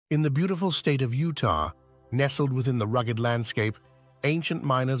In the beautiful state of Utah, nestled within the rugged landscape, ancient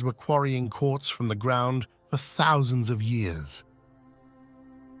miners were quarrying quartz from the ground for thousands of years.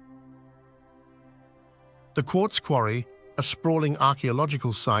 The Quartz Quarry, a sprawling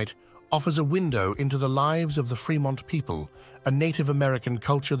archaeological site, offers a window into the lives of the Fremont people, a Native American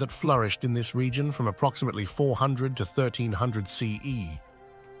culture that flourished in this region from approximately 400 to 1300 CE.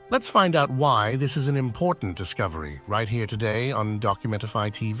 Let's find out why this is an important discovery right here today on Documentify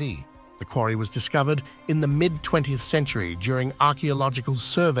TV. The quarry was discovered in the mid-20th century during archaeological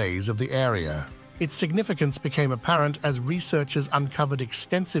surveys of the area. Its significance became apparent as researchers uncovered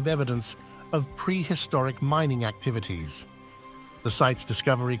extensive evidence of prehistoric mining activities. The site's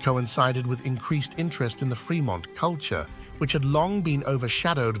discovery coincided with increased interest in the Fremont culture, which had long been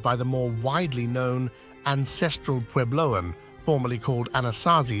overshadowed by the more widely known ancestral Puebloan, formerly called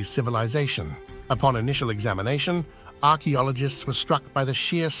Anasazi civilization. Upon initial examination, archaeologists were struck by the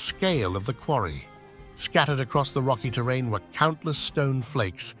sheer scale of the quarry. Scattered across the rocky terrain were countless stone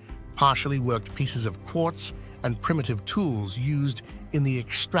flakes, partially worked pieces of quartz, and primitive tools used in the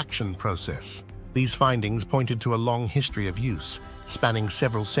extraction process. These findings pointed to a long history of use, spanning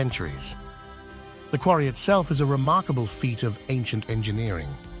several centuries. The quarry itself is a remarkable feat of ancient engineering.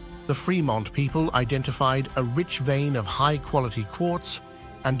 The Fremont people identified a rich vein of high-quality quartz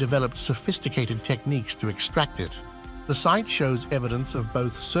and developed sophisticated techniques to extract it. The site shows evidence of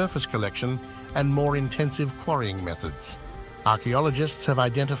both surface collection and more intensive quarrying methods. Archaeologists have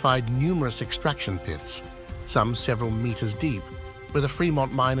identified numerous extraction pits, some several meters deep, where the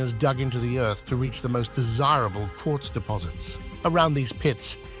Fremont miners dug into the earth to reach the most desirable quartz deposits. Around these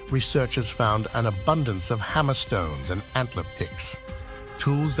pits, researchers found an abundance of hammerstones and antler picks,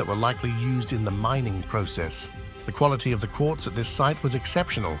 tools that were likely used in the mining process. The quality of the quartz at this site was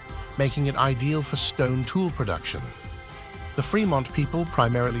exceptional, making it ideal for stone tool production. The Fremont people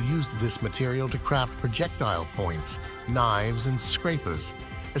primarily used this material to craft projectile points, knives, and scrapers,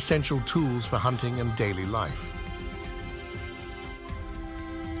 essential tools for hunting and daily life.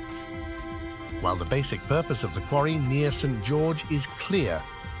 While the basic purpose of the quarry near St. George is clear,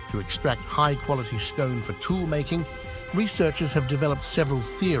 to extract high-quality stone for tool making, researchers have developed several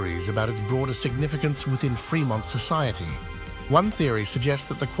theories about its broader significance within Fremont society. One theory suggests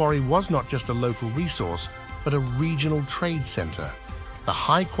that the quarry was not just a local resource, but a regional trade center. The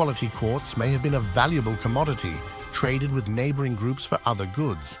high-quality quartz may have been a valuable commodity, traded with neighboring groups for other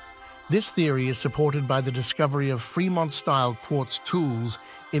goods. This theory is supported by the discovery of Fremont-style quartz tools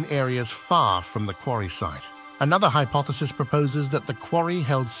in areas far from the quarry site. Another hypothesis proposes that the quarry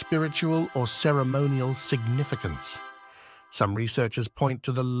held spiritual or ceremonial significance. Some researchers point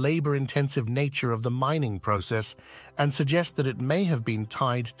to the labor-intensive nature of the mining process and suggest that it may have been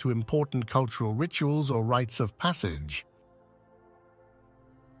tied to important cultural rituals or rites of passage.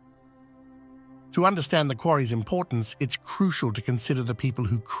 To understand the quarry's importance, it's crucial to consider the people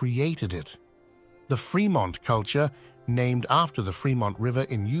who created it. The Fremont culture, named after the Fremont River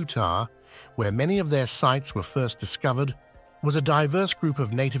in Utah, where many of their sites were first discovered, was a diverse group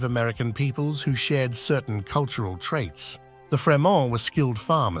of Native American peoples who shared certain cultural traits. The Fremont were skilled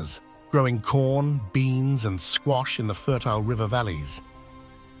farmers, growing corn, beans, and squash in the fertile river valleys.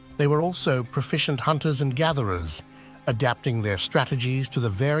 They were also proficient hunters and gatherers, adapting their strategies to the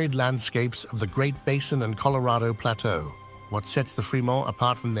varied landscapes of the Great Basin and Colorado Plateau. What sets the Fremont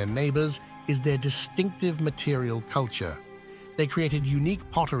apart from their neighbors is their distinctive material culture. They created unique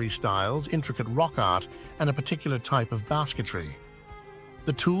pottery styles, intricate rock art, and a particular type of basketry.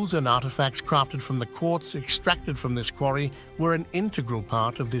 The tools and artifacts crafted from the quartz extracted from this quarry were an integral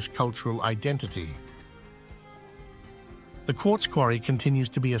part of this cultural identity. The quartz quarry continues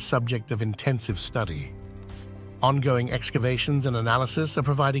to be a subject of intensive study. Ongoing excavations and analysis are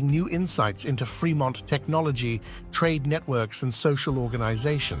providing new insights into Fremont technology, trade networks, and social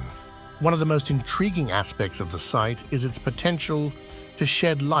organization. One of the most intriguing aspects of the site is its potential to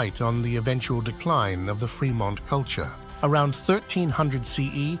shed light on the eventual decline of the Fremont culture. Around 1300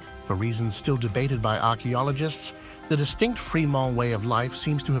 CE, for reasons still debated by archaeologists, the distinct Fremont way of life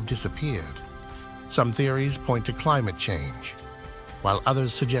seems to have disappeared. Some theories point to climate change, while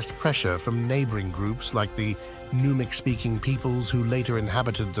others suggest pressure from neighboring groups like the Numic-speaking peoples who later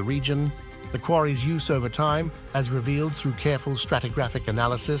inhabited the region. The quarry's use over time, as revealed through careful stratigraphic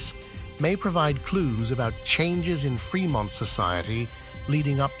analysis, may provide clues about changes in Fremont society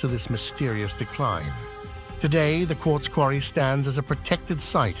leading up to this mysterious decline. Today, the Quartz Quarry stands as a protected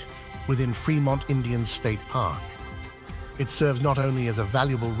site within Fremont Indian State Park. It serves not only as a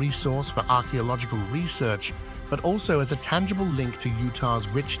valuable resource for archaeological research, but also as a tangible link to Utah's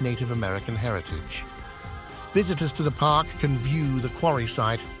rich Native American heritage. Visitors to the park can view the quarry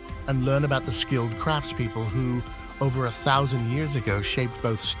site and learn about the skilled craftspeople who, over 1,000 years ago, shaped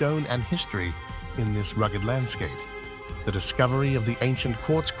both stone and history in this rugged landscape. The discovery of the ancient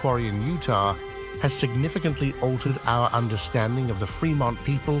quartz quarry in Utah has significantly altered our understanding of the Fremont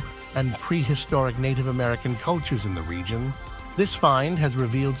people and prehistoric Native American cultures in the region. This find has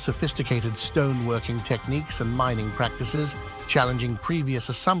revealed sophisticated stoneworking techniques and mining practices, challenging previous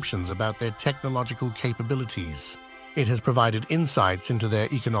assumptions about their technological capabilities. It has provided insights into their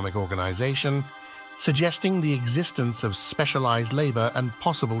economic organization, suggesting the existence of specialized labor and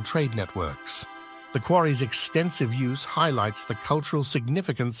possible trade networks. The quarry's extensive use highlights the cultural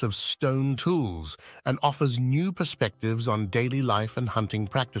significance of stone tools and offers new perspectives on daily life and hunting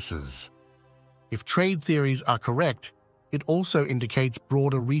practices. If trade theories are correct, it also indicates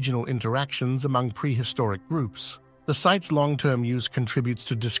broader regional interactions among prehistoric groups. The site's long-term use contributes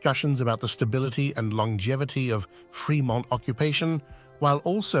to discussions about the stability and longevity of Fremont occupation, while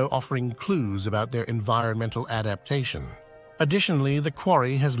also offering clues about their environmental adaptation. Additionally, the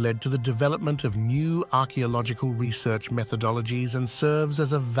quarry has led to the development of new archaeological research methodologies and serves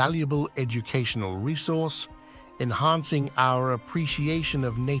as a valuable educational resource, enhancing our appreciation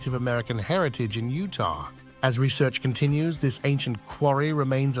of Native American heritage in Utah. As research continues, this ancient quarry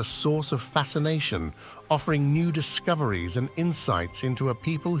remains a source of fascination, offering new discoveries and insights into a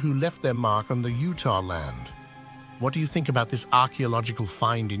people who left their mark on the Utah land. What do you think about this archaeological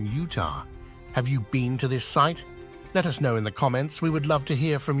find in Utah? Have you been to this site? Let us know in the comments. We would love to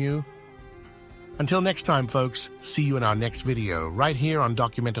hear from you. Until next time, folks, see you in our next video right here on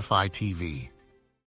Documentify TV.